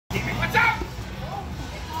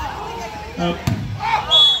Oh.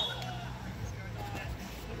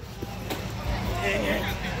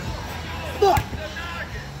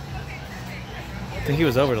 I think he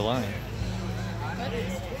was over the line.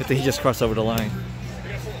 I think he just crossed over the line.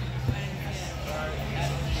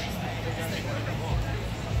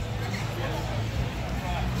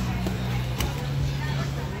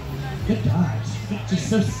 Good dodge. Just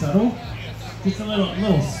so subtle. Just a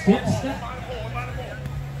little skip step.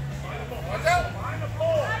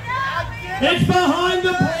 It's behind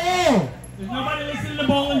the pole! There's nobody listening to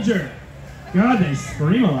Bollinger. God, they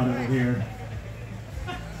scream a lot over here.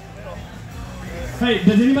 Hey,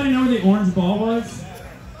 does anybody know where the orange ball was?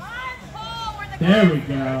 There we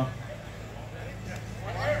go.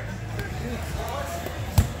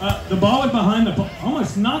 The ball was behind the pole.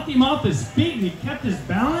 Almost knocked him off his feet and he kept his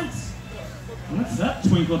balance. What's up,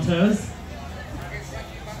 Twinkle Toes?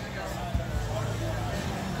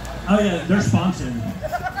 Oh yeah, they're sponsored.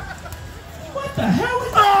 What the hell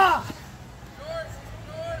was that?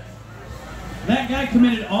 That guy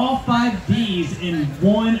committed all 5 Ds in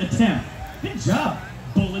 1 attempt. Good job,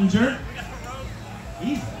 Bollinger.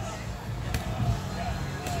 Jesus.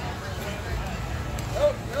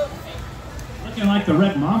 Looking like the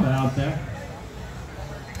Red Mamba out there.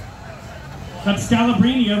 Got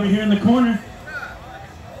Scalabrini over here in the corner.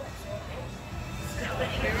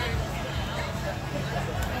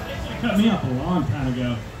 Cut me up a long time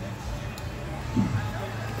ago.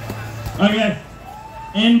 Okay,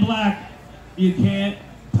 in black, you can't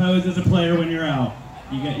pose as a player when you're out.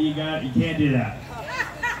 You can't do that.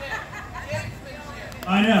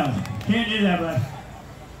 I know, can't do that, bud.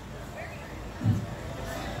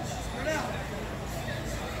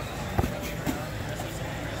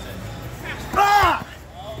 Ah!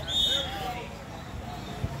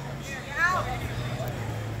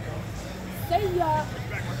 See ya.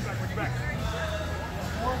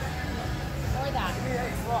 Or that.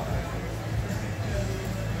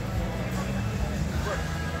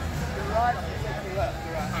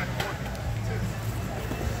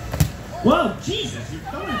 Whoa, Jesus, you're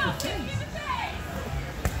throwing it the face.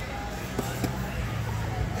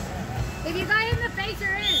 If you got in the face,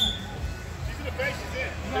 you're in. She's in the face, she's in.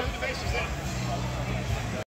 She's in the face, she's in.